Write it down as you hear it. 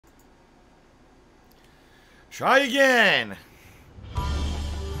Try again.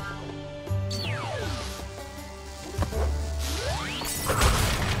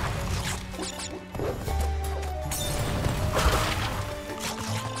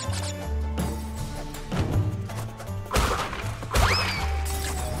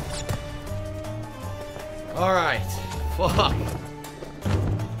 Alright. Fuck.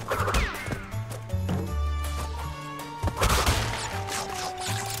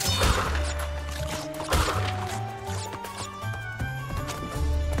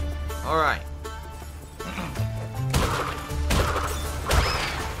 Alright.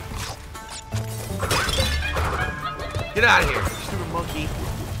 Get out of here, stupid monkey.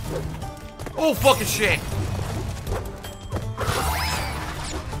 Oh, fucking shit.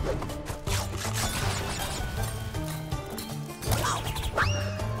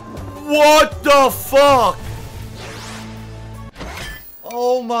 What the fuck?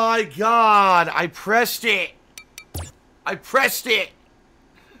 Oh my god, I pressed it. I pressed it.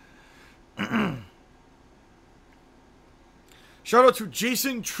 Shout out to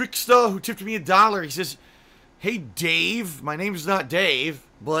Jason Trickster who tipped me $1. He says, "Hey Dave, my name's not Dave,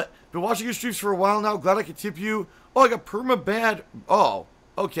 but been watching your streams for a while now. Glad I could tip you. Oh, I got perma-bad. Oh,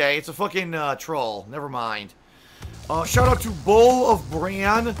 okay, it's a fucking troll. Never mind. Shout out to Bull of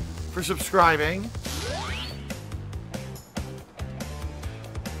Bran for subscribing.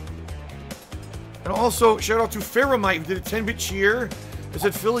 And also, shout out to Faramite who did a 10-bit cheer. It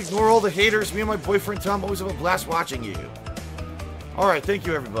said, Phil, ignore all the haters. Me and my boyfriend Tom always have a blast watching you. Alright, thank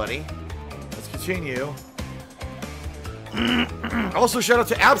you, everybody. Let's continue. Also, shout out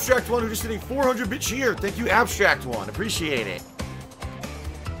to Abstract One who just did a 400-bit cheer. Thank you, Abstract One. Appreciate it.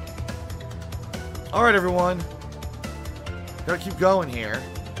 Alright, everyone. Gotta keep going here.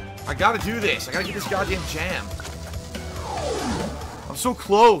 I gotta do this. I gotta get this goddamn jam. I'm so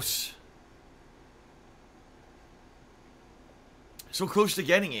close. So close to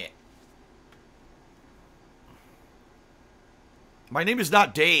getting it. My name is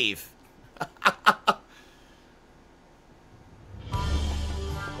not Dave.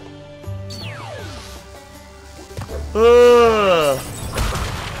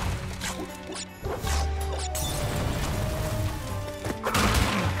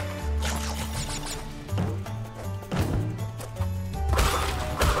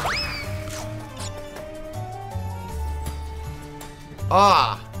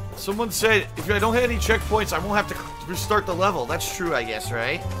 Someone said, if I don't hit any checkpoints, I won't have to restart the level. That's true, I guess,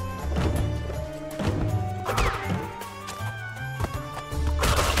 right?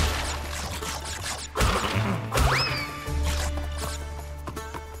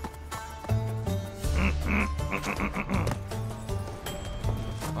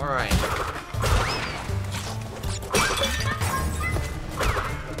 Alright.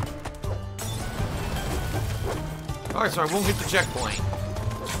 Alright, so I won't hit the checkpoint.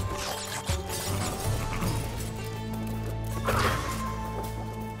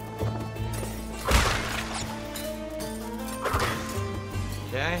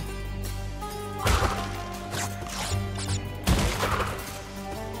 Okay.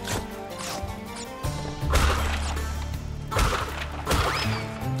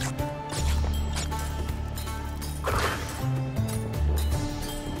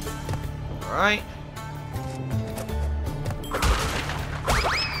 All right.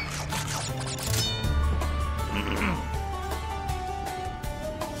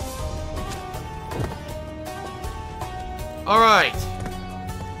 All right.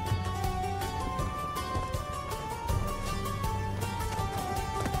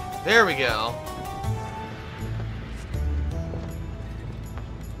 There we go.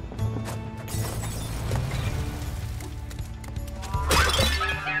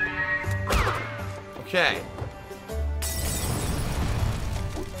 Okay.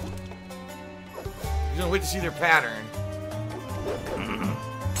 You're gonna wait to see their pattern.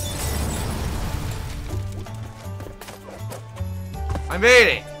 I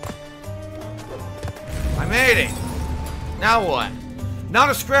made it! I made it! Now what? Not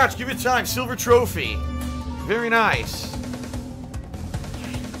a scratch, give it time. Silver trophy. Very nice.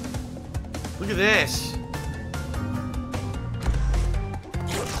 Look at this.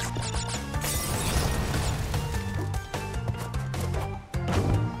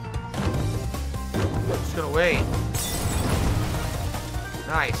 Just gonna wait.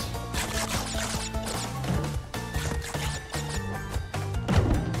 Nice.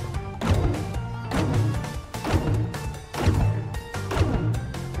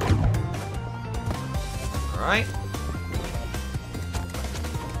 Alright.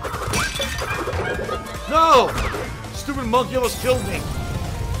 No! Stupid monkey almost killed me.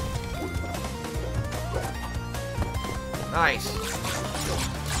 Nice.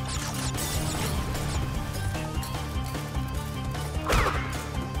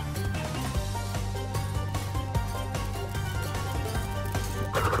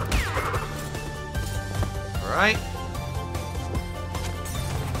 Alright.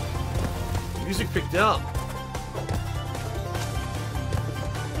 Music picked up.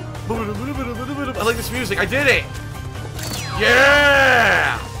 I like this music. I did it!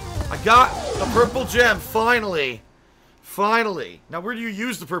 Yeah! I got the purple gem, finally. Finally. Now, where do you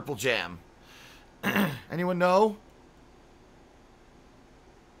use the purple gem? Anyone know?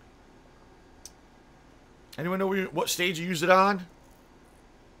 Anyone know what stage you use it on?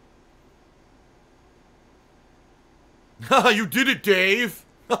 You did it, Dave!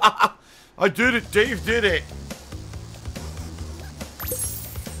 I did it. Dave did it.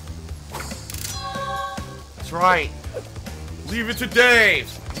 That's right. Leave it to Dave.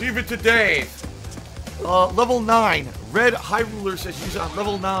 Leave it to Dave. Level 9. Red High Ruler says use it on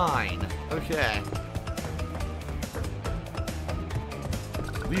level 9. Okay.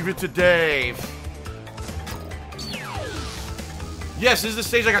 Leave it to Dave. Yes, this is the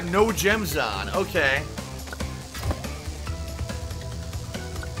stage I got no gems on. Okay.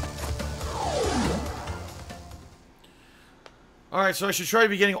 Alright, so I should try to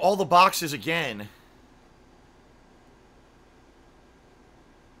be getting all the boxes again.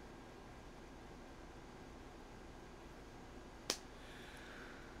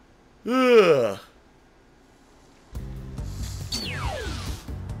 Ugh.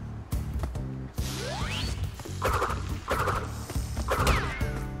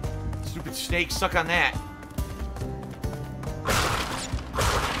 Stupid snake, suck on that.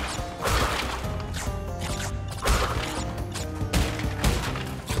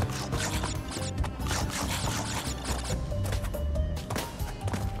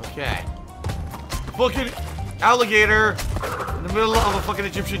 Okay. Fucking alligator in the middle of a fucking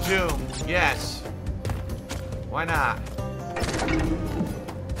Egyptian tomb. Yes. Why not?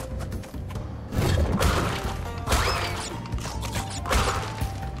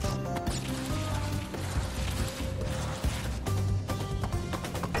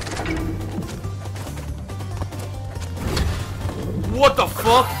 What the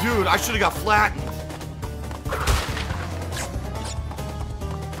fuck? Dude, I should have got flattened.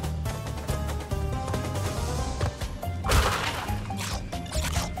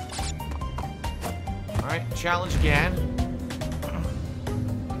 Alright, challenge again.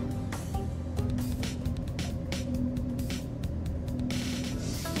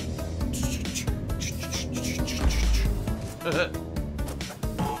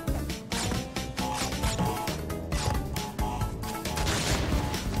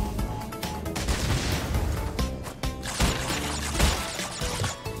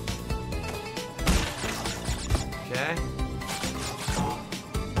 Okay.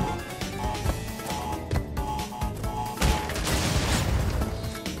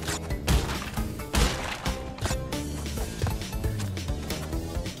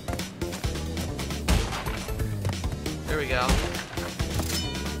 There we go.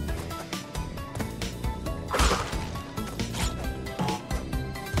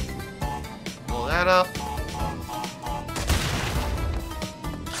 Pull that up.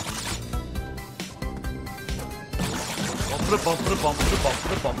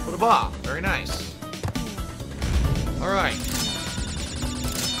 Very nice. Alright.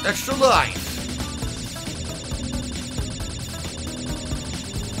 Extra life.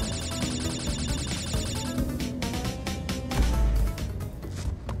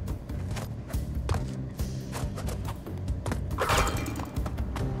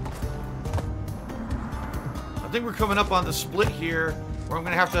 I think we're coming up on the split here, where I'm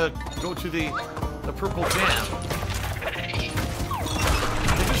gonna have to go to the purple gem.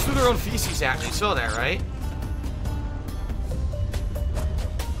 They just threw their own feces at me. You saw that, right?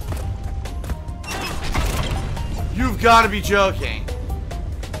 You've got to be joking.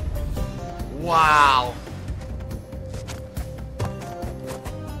 Wow.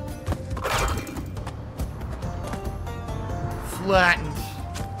 Flattened.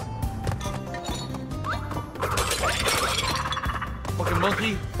 Fucking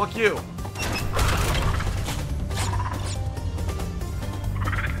monkey. Fuck you.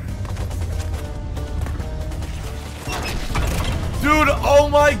 Dude, oh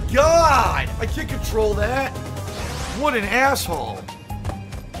my god! I can't control that. What an asshole.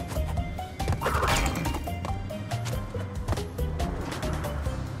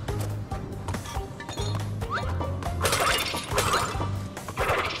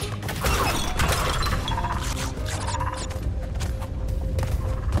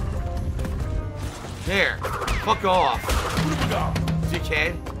 There. Fuck off.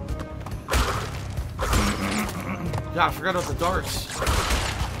 Dickhead. God, I forgot about the darts.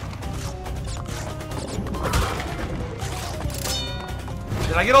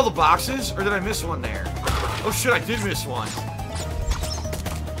 Did I get all the boxes, or did I miss one there? Oh shit, I did miss one.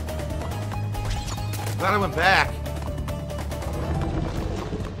 Glad I went back.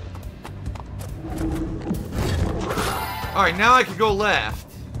 Alright, now I can go left.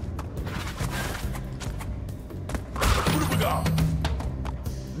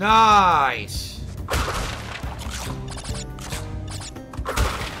 Nice.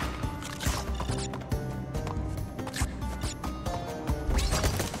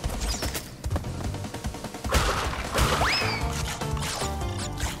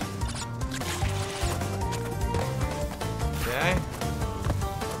 Okay.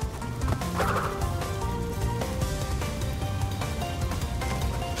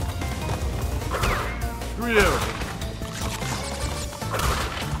 Screw you.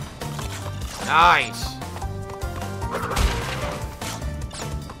 Nice.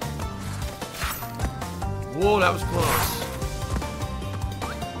 Whoa, that was close.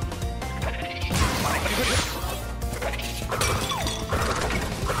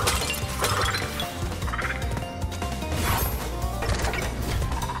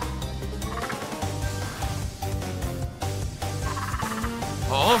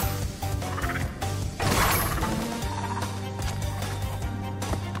 Oh.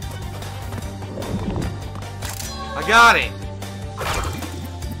 I got it.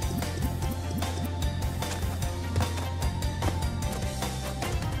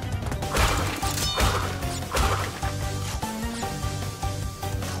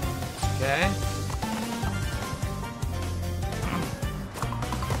 Okay.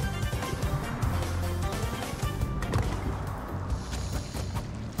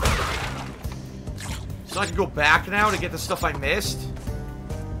 So I can go back now to get the stuff I missed?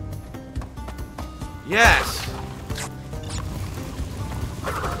 Yes.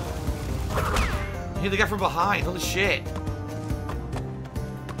 Hey, the guy from behind. Holy shit.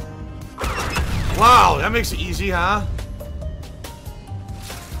 Wow, that makes it easy, huh?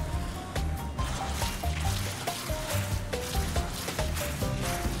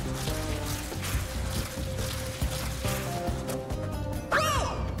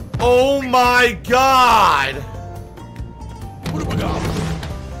 Oh my god! What have we got?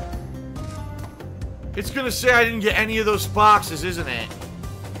 It's gonna say I didn't get any of those boxes, isn't it?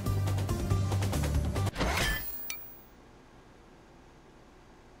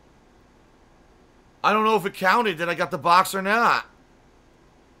 I don't know if it counted that I got the box or not.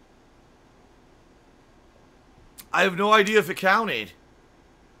 I have no idea if it counted.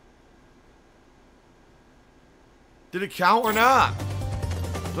 Did it count or not?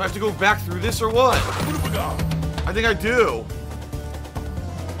 Do I have to go back through this or what? I think I do.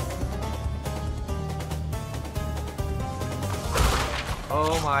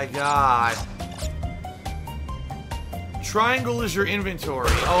 Oh my god. Triangle is your inventory.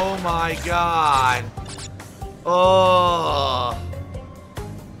 Oh my god. Oh.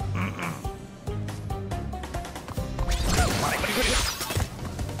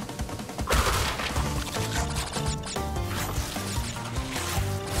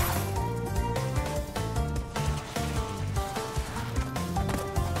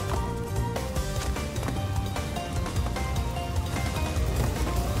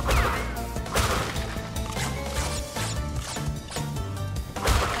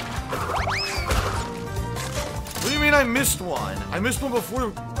 I missed one. I missed one before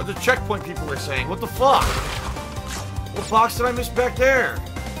the checkpoint people were saying. What the fuck? What box did I miss back there?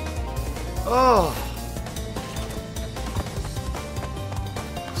 Oh.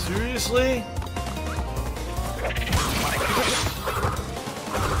 Seriously?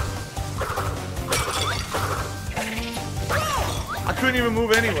 I couldn't even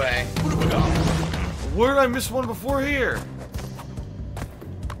move anyway. Where did I miss one before here?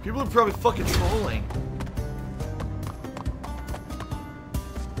 People are probably fucking trolling.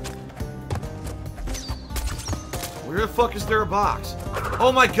 Where the fuck is there a box?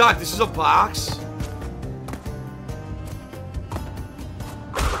 Oh my god, this is a box?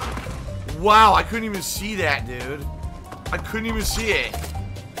 Wow, I couldn't even see that, dude. I couldn't even see it.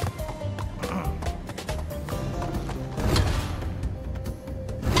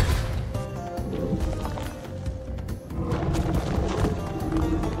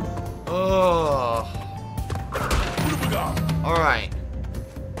 Oh. Alright.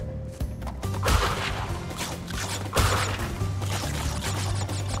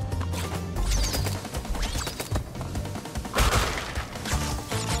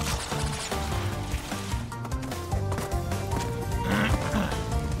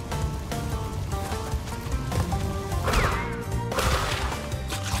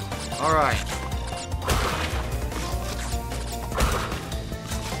 Alright.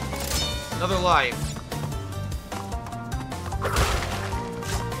 Another life.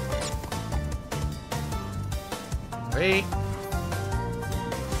 Wait.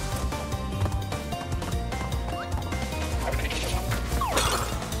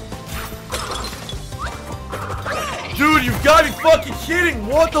 Dude, you've got to be fucking kidding!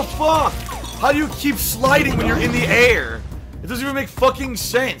 What the fuck? How do you keep sliding when you're in the air? It doesn't even make fucking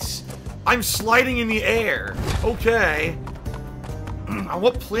sense. I'm sliding in the air. Okay. On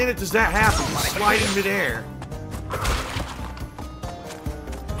what planet does that happen? Sliding midair.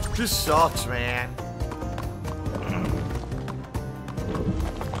 This sucks, man.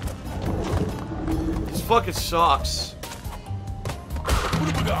 This fucking sucks. What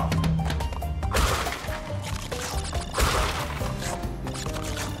have we got?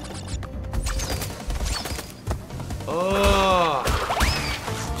 Oh.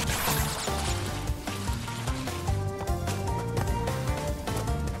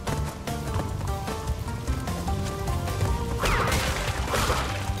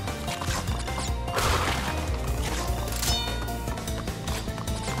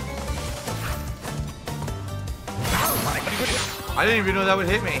 I didn't even know that would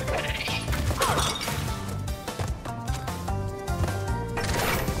hit me.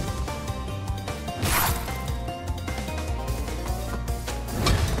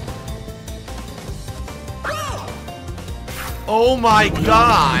 Oh my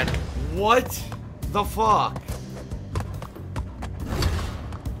god! What the fuck?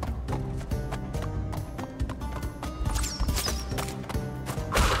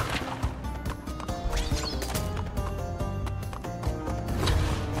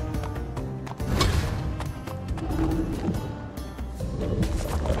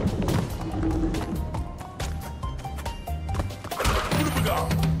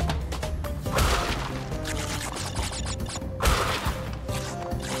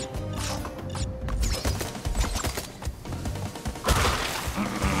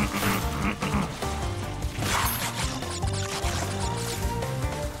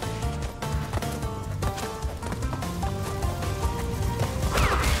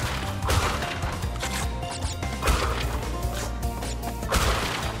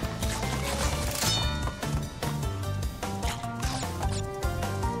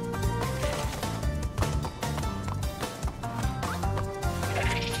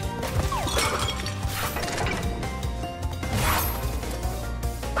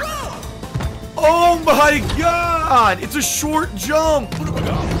 Oh my god! It's a short jump!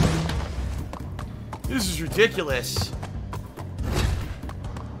 This is ridiculous.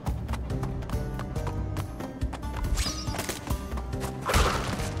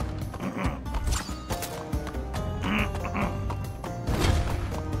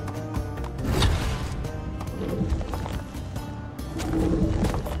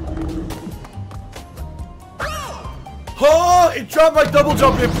 Oh! It dropped my double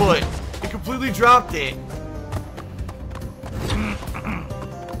jump input! Completely dropped it.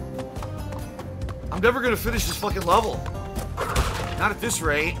 I'm never gonna finish this fucking level. Not at this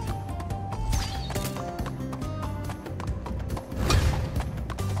rate.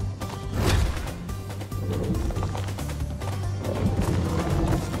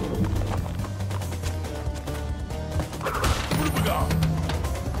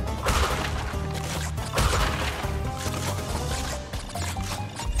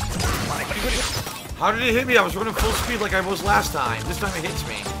 How did it hit me? I was running full speed like I was last time. This time it hits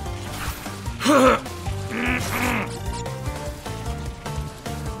me.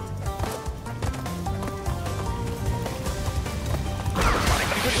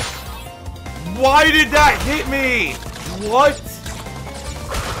 Why did that hit me? What?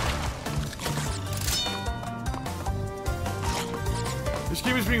 This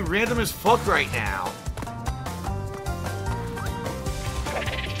game is being random as fuck right now.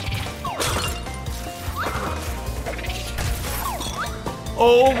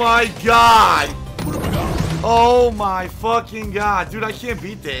 Oh my god! Oh my fucking god. Dude, I can't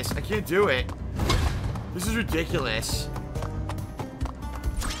beat this. I can't do it. This is ridiculous.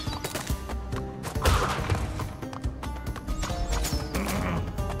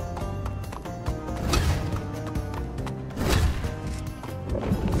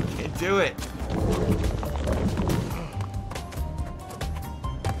 Can't do it.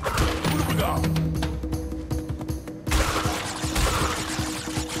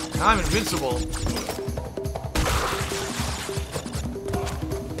 I'm invincible.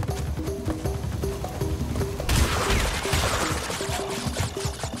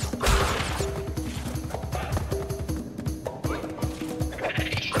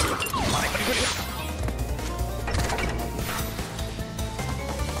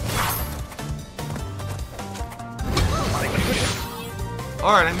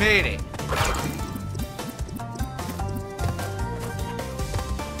 Alright, I made it.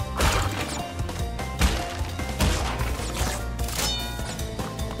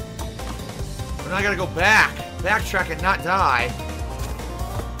 But now I gotta go back. Backtrack and not die.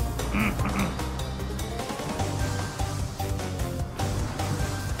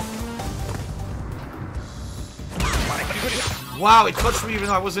 Wow, it touched me even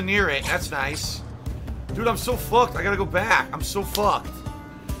though I wasn't near it. That's nice. Dude, I'm so fucked. I gotta go back. I'm so fucked.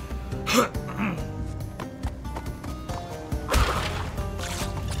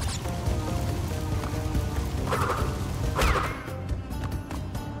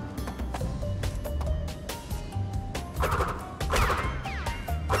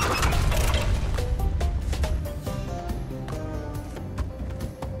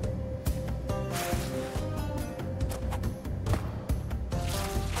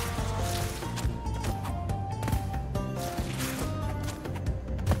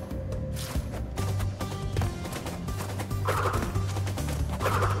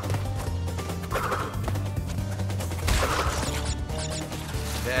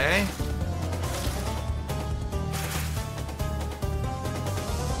 Okay.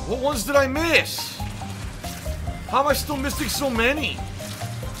 What ones did I miss? How am I still missing so many?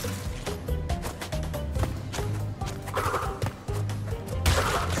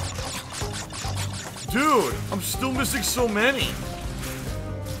 Dude, I'm still missing so many.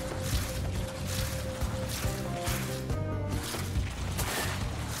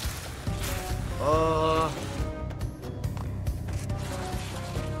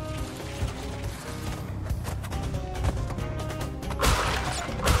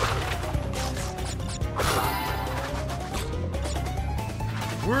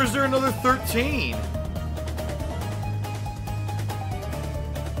 Where is there another 13?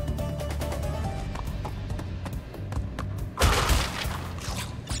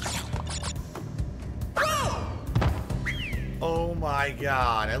 Oh my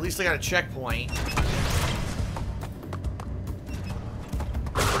god. At least I got a checkpoint.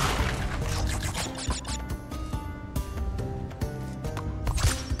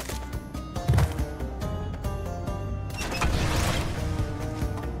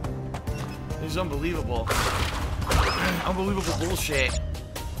 This is unbelievable. Unbelievable bullshit.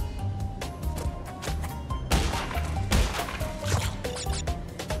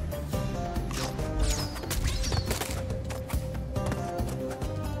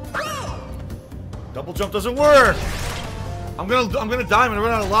 Double jump doesn't work. I'm gonna die. I'm gonna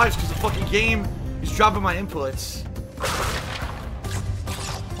run out of lives because the fucking game is dropping my inputs.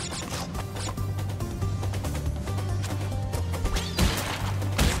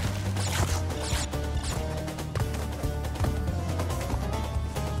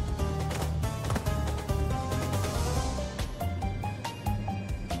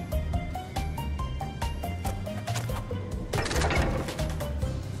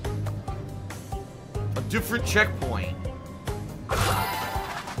 Different checkpoint.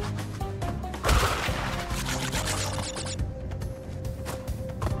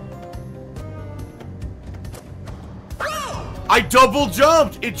 I double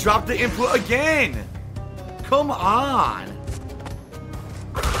jumped! It dropped the input again! Come on!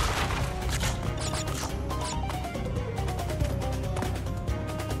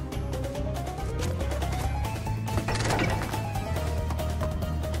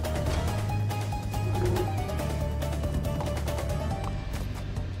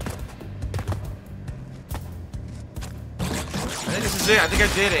 I think I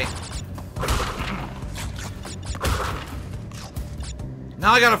did it.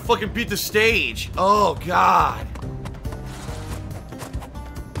 Now I gotta fucking beat the stage. Oh, God.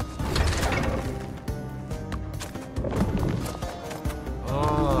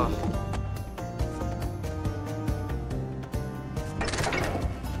 Oh.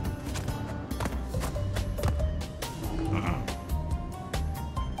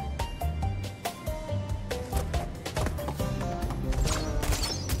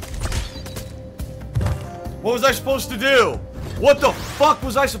 What was I supposed to do? What the fuck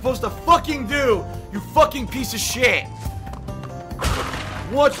was I supposed to fucking do? You fucking piece of shit.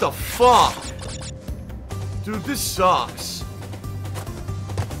 What the fuck? Dude, this sucks.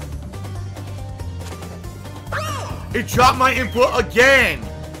 It dropped my input again.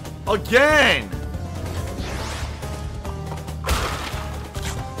 Again.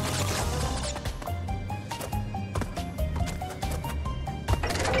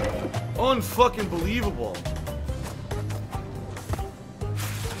 Unfucking believable.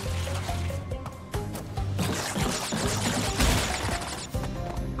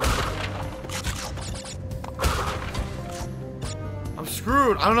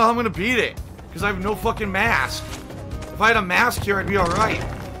 screwed. I don't know how I'm gonna beat it. Because I have no fucking mask. If I had a mask here, I'd be alright.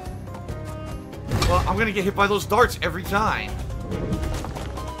 Well, I'm gonna get hit by those darts every time.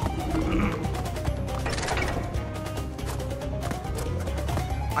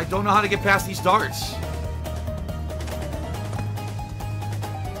 I don't know how to get past these darts.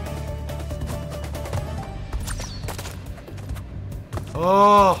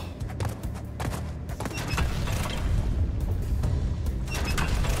 Oh.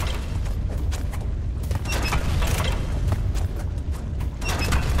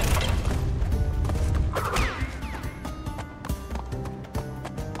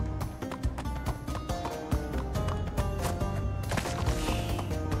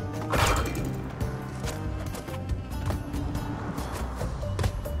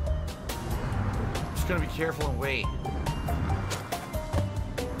 Just gonna be careful and wait.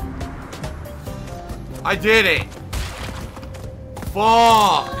 I did it!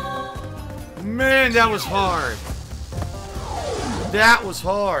 Fuck! Man, that was hard. That was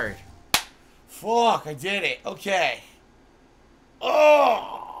hard. Fuck, I did it. Okay.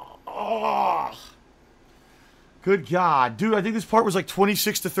 Oh! Oh! Good God. Dude, I think this part was like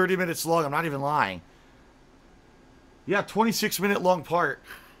 26 to 30 minutes long. I'm not even lying. Yeah, 26-minute long part.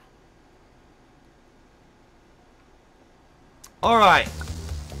 Alright.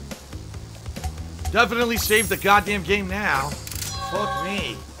 Definitely saved the goddamn game now. Fuck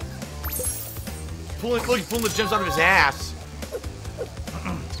me. Look, he's pulling the gems out of his ass.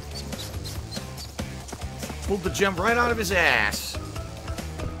 Pulled the gem right out of his ass.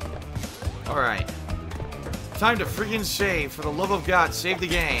 Alright. Time to freaking save. For the love of God, save the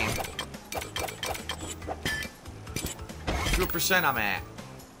game. What percent I'm at?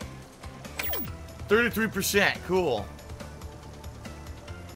 33%. Cool.